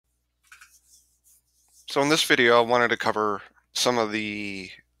So in this video, I wanted to cover some of the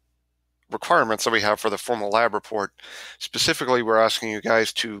requirements that we have for the formal lab report. Specifically, we're asking you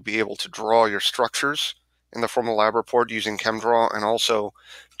guys to be able to draw your structures in the formal lab report using ChemDraw, and also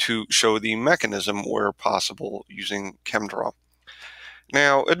to show the mechanism where possible using ChemDraw.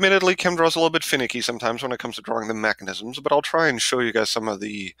 Now, admittedly, ChemDraw is a little bit finicky sometimes when it comes to drawing the mechanisms, but I'll try and show you guys some of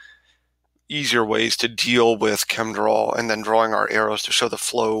the easier ways to deal with ChemDraw and then drawing our arrows to show the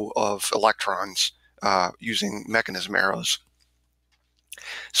flow of electrons using mechanism arrows.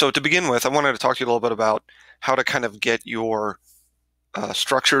 So to begin with, I wanted to talk to you a little bit about how to kind of get your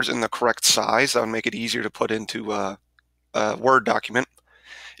structures in the correct size. That would make it easier to put into a Word document.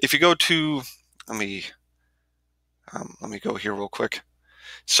 If you go to, let me go here real quick.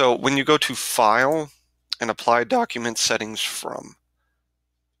 So when you go to File and Apply Document Settings From,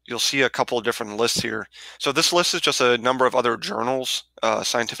 you'll see a couple of different lists here. So this list is just a number of other journals,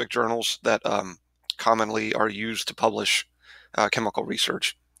 scientific journals that commonly are used to publish chemical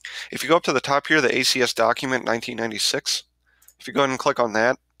research. If you go up to the top here, the ACS document 1996, if you go ahead and click on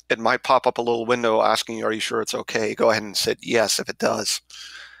that, it might pop up a little window asking you, are you sure it's okay? Go ahead and hit yes if it does.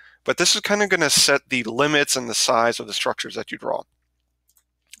 But this is kind of going to set the limits and the size of the structures that you draw.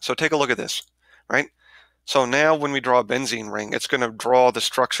 So take a look at this, right? So now when we draw a benzene ring, it's going to draw the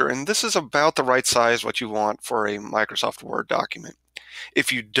structure, and this is about the right size what you want for a Microsoft Word document.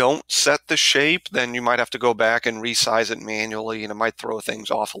 If you don't set the shape, then you might have to go back and resize it manually, and it might throw things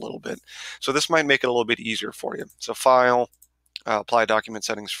off a little bit. So this might make it a little bit easier for you. So File, Apply Document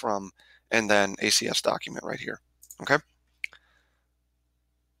Settings From, and then ACS document right here. Okay.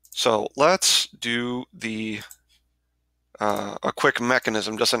 So let's do a quick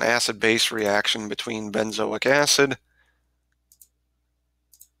mechanism, just an acid-base reaction between benzoic acid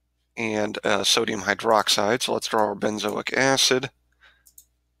and sodium hydroxide. So let's draw our benzoic acid.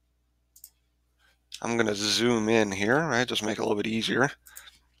 I'm going to zoom in here, right? Just make it a little bit easier.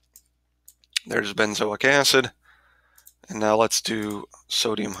 There's benzoic acid. And now let's do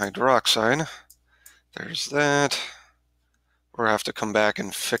sodium hydroxide. There's that. We'll have to come back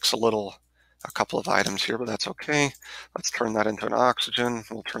and fix a couple of items here, but that's okay. Let's turn that into an oxygen.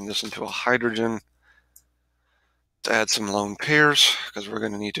 We'll turn this into a hydrogen. Let's add some lone pairs, because we're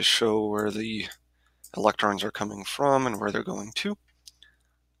going to need to show where the electrons are coming from and where they're going to.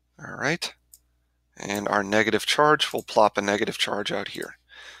 All right. And our negative charge, we'll plop a negative charge out here.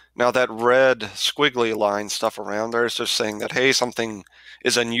 Now that red squiggly line stuff around there is just saying that, hey, something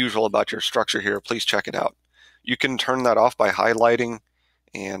is unusual about your structure here. Please check it out. You can turn that off by highlighting,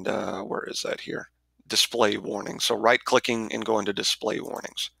 and where is that here? Display warnings. So right-clicking and go into display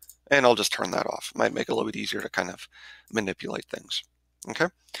warnings. And I'll just turn that off. It might make it a little bit easier to kind of manipulate things. Okay,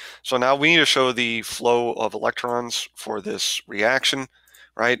 so now we need to show the flow of electrons for this reaction,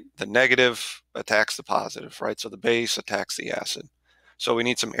 right? The negative attacks the positive, right? So the base attacks the acid. So we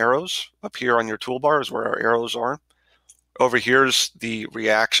need some arrows. Up here on your toolbar is where our arrows are. Over here's the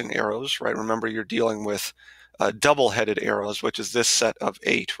reaction arrows, right? Remember, you're dealing with double-headed arrows, which is this set of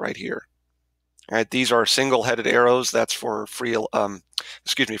 8 right here. All right, these are single-headed arrows. That's for free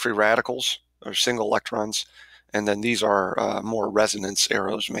radicals or single electrons. And then these are more resonance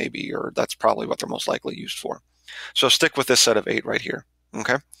arrows, maybe, or that's probably what they're most likely used for. So stick with this set of 8 right here.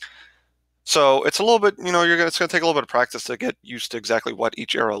 Okay. So it's a little bit, it's going to take a little bit of practice to get used to exactly what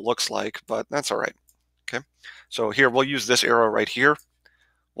each arrow looks like, but that's all right. Okay. So here we'll use this arrow right here.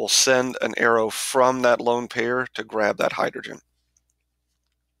 We'll send an arrow from that lone pair to grab that hydrogen.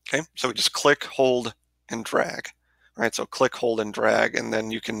 Okay. So we just click, hold, and drag. Right. So click, hold, and drag, and then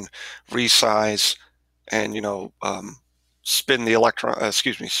you can resize and spin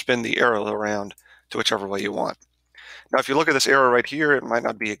the arrow around to whichever way you want. Now, if you look at this arrow right here, it might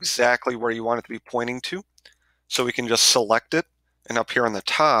not be exactly where you want it to be pointing to. So we can just select it, and up here on the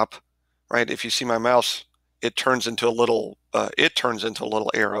top, right, if you see my mouse, it turns into a little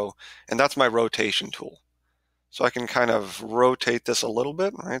arrow, and that's my rotation tool. So I can kind of rotate this a little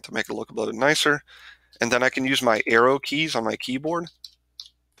bit, right, to make it look a little bit nicer. And then I can use my arrow keys on my keyboard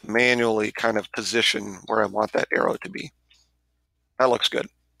manually kind of position where I want that arrow to be. That looks good.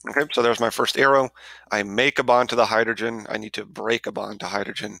 Okay, so there's my first arrow. I make a bond to the hydrogen. I need to break a bond to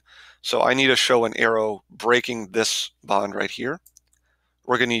hydrogen. So I need to show an arrow breaking this bond right here.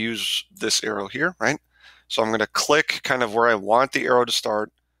 We're going to use this arrow here, right? So I'm going to click kind of where I want the arrow to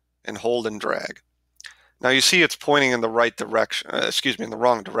start and hold and drag. Now you see it's pointing in the right direction, in the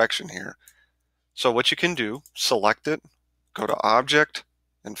wrong direction here. So what you can do, select it, go to Object,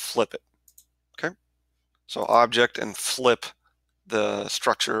 and flip it. Okay, so Object and flip the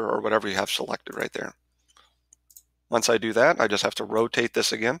structure or whatever you have selected right there. Once I do that, I just have to rotate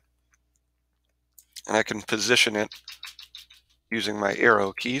this again. and I can position it using my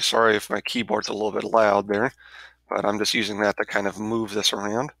arrow key. Sorry if my keyboard's a little bit loud there, but I'm just using that to kind of move this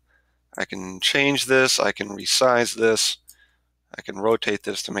around. I can change this, I can resize this, I can rotate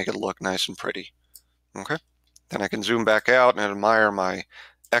this to make it look nice and pretty. Okay? Then I can zoom back out and admire my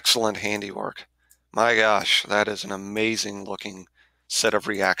excellent handiwork. My gosh, that is an amazing looking set of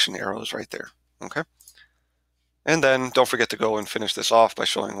reaction arrows right there. Okay? And then don't forget to go and finish this off by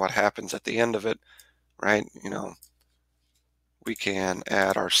showing what happens at the end of it, right? We can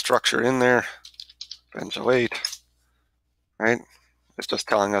add our structure in there, benzoate, right? It's just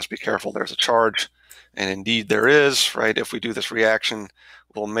telling us be careful, there's a charge. And indeed there is, right? If we do this reaction,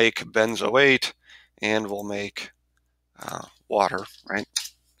 we'll make benzoate and we'll make water, right?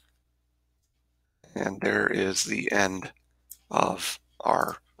 And there is the end of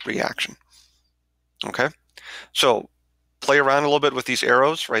our reaction. Okay, so play around a little bit with these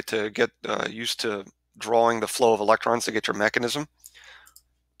arrows, right, to get used to drawing the flow of electrons to get your mechanism.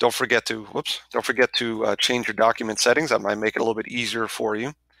 Don't forget to change your document settings. That might make it a little bit easier for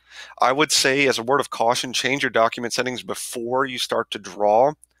you. I would say, as a word of caution, change your document settings before you start to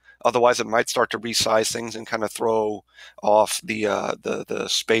draw. Otherwise, it might start to resize things and kind of throw off the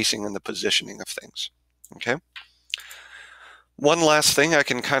spacing and the positioning of things. Okay. One last thing I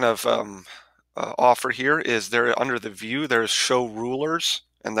can kind of offer here is there under the view, there's show rulers,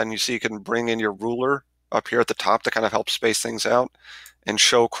 and then you see you can bring in your ruler up here at the top to kind of help space things out, and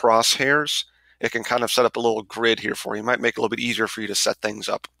show crosshairs. It can kind of set up a little grid here for you. It might make it a little bit easier for you to set things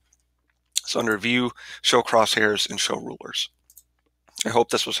up. So under view, show crosshairs, and show rulers. I hope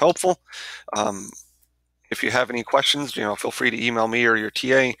this was helpful. If you have any questions, feel free to email me or your TA,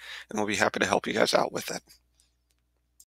 and we'll be happy to help you guys out with it.